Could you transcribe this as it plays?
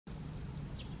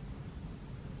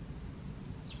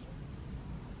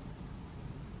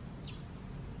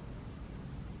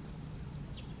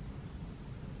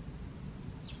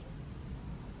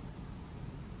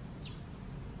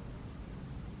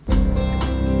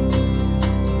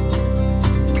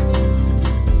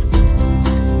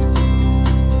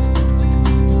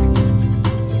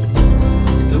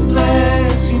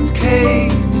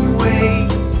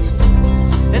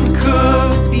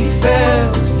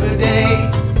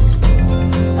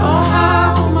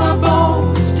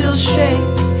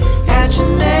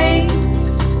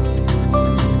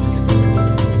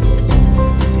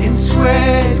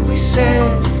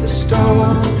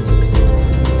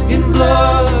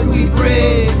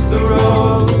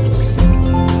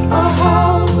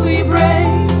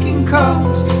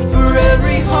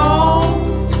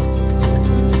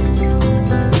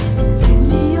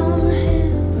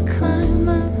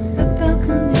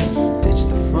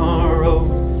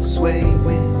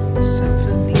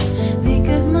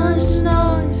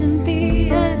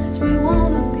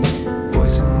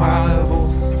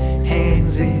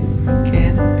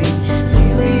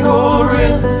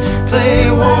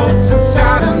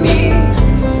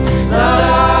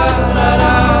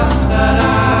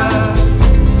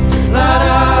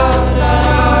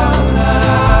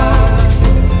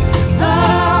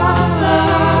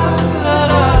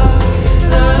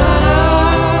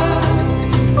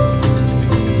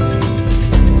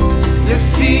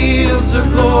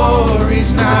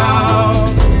glories now.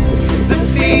 The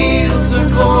fields are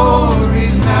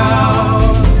glories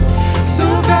now. So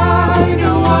guide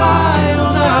your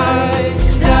wild eye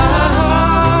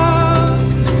down.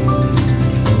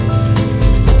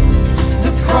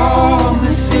 The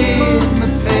promise in the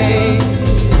pain,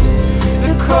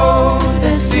 the cold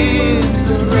that's in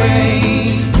the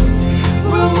rain,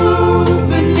 will move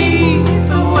beneath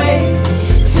the weight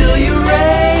till you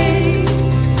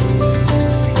raise.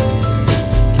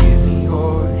 Give me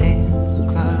your hand,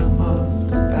 climb up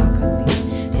the balcony.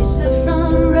 It's the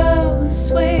front row,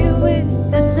 sway with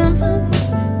the symphony.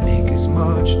 Make as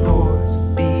much noise,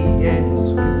 be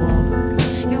as we wanna be.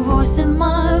 Your voice and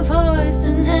my voice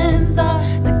and hands are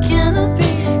the canopy.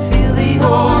 Feel the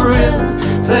Your rhythm,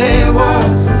 rhythm, play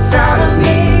what's inside of me.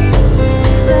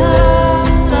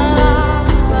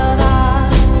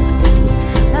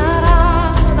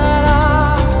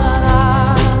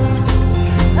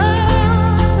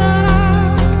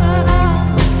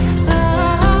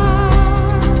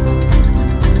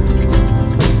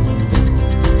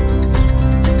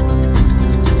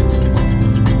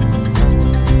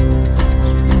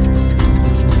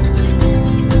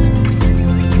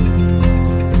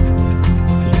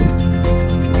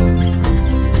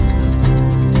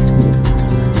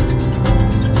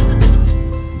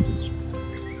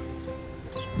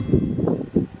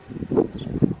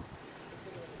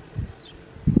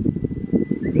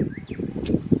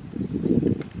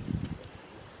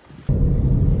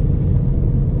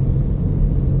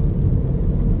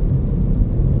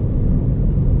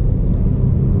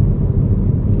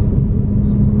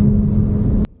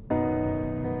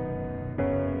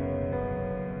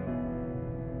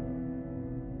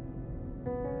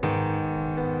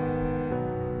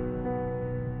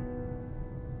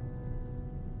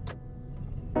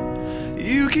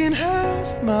 You can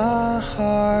have my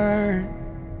heart,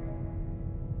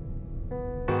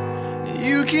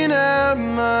 you can have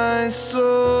my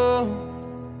soul.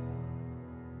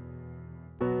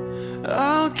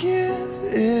 I'll give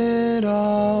it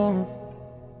all.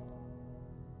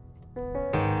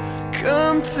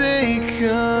 Come take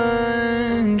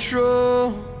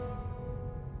control.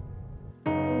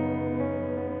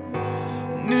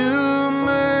 New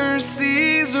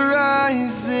mercies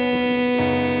rising,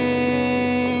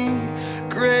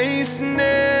 grace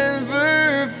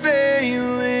never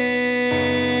failing.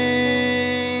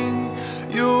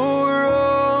 Your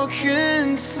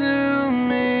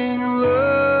all-consuming love.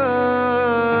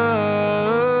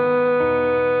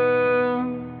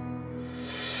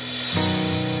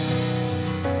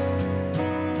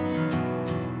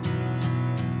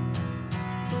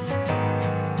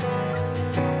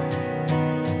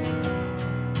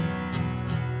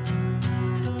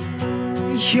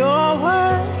 You're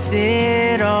worth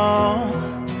it all,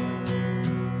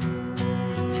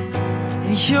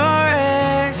 and you're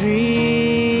everything,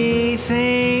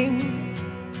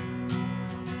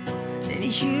 and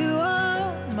you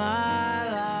are my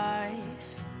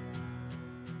life,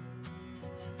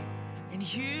 and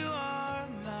you are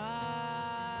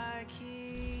my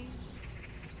key.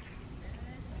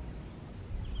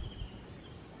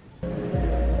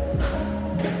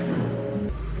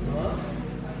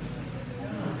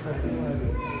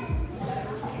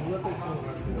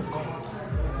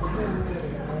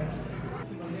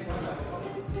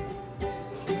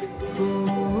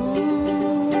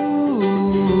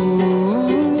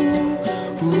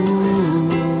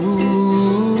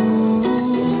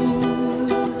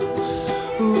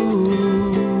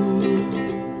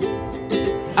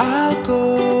 I'll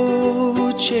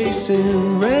go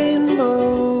chasing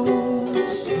rainbows,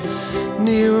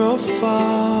 near or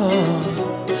far.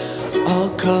 I'll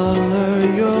color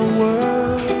your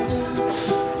world.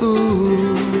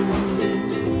 Ooh.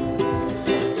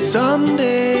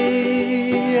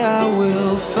 Someday I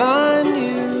will find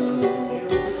you,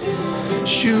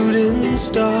 shooting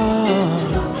star.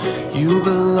 You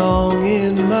belong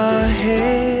in my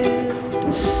hand,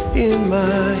 in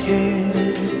my hand.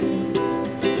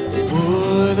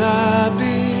 Would I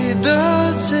be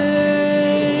the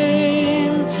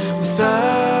same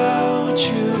without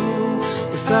you,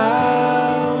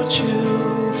 without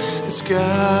you? The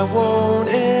sky won't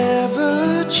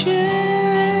ever change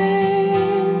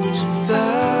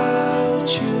without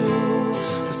you,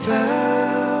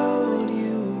 without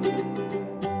you.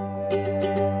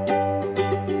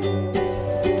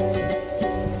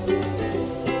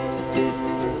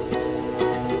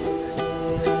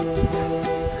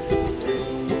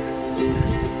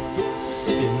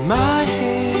 In my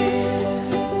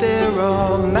head there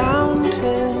are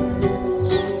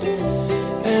mountains,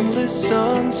 endless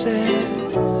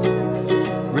sunsets,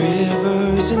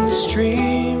 rivers and streams.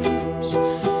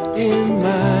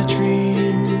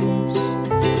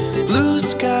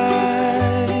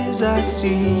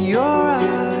 see your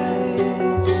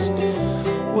eyes.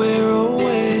 We're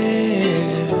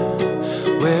aware,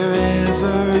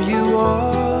 wherever you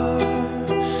are,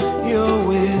 you're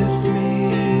with me.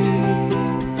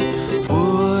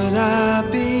 Would I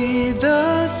be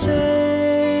the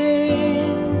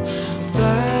same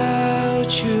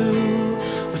without you,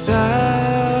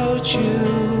 without you?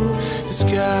 The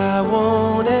sky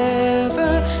won't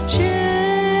ever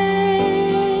change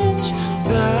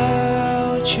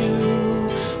without you.